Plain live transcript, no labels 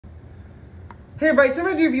Hey everybody, so I'm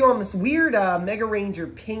going to do a review on this weird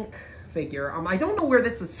Megaranger pink figure. I don't know where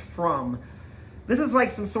this is from. This is like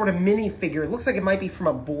some sort of mini figure. It looks like it might be from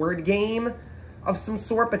a board game of some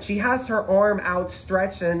sort, but she has her arm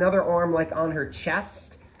outstretched and another arm like on her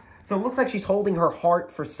chest. So it looks like she's holding her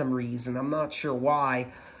heart for some reason. I'm not sure why.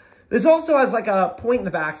 This also has like a point in the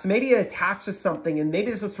back, so maybe it attaches something, and maybe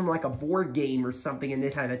this was from like a board game or something and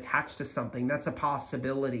it had attached to something. That's a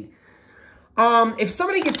possibility. If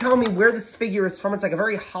somebody could tell me where this figure is from, it's like a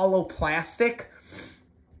very hollow plastic.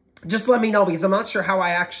 Just let me know, because I'm not sure how I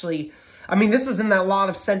actually... I mean, this was in that lot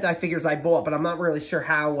of Sentai figures I bought, but I'm not really sure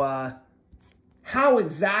how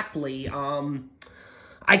exactly,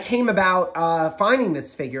 I came about, finding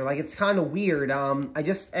this figure. Like, it's kind of weird.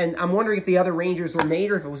 And I'm wondering if the other Rangers were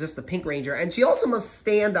made or if it was just the Pink Ranger. And she also must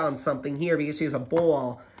stand on something here because she has a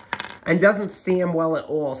ball and doesn't stand well at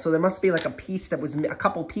all. So there must be like a piece that was, a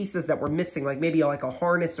couple pieces that were missing, like maybe like a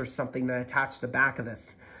harness or something that attached the back of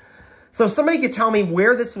this. So if somebody could tell me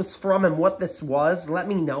where this was from and what this was, let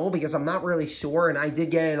me know, because I'm not really sure, and I did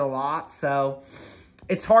get it a lot, so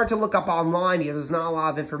it's hard to look up online because there's not a lot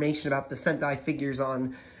of information about the Sentai figures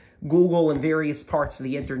on Google and various parts of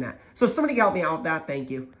the internet. So if somebody can help me out with that, thank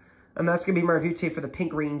you. And that's going to be my review today for the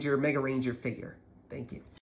Pink Ranger, Megaranger figure. Thank you.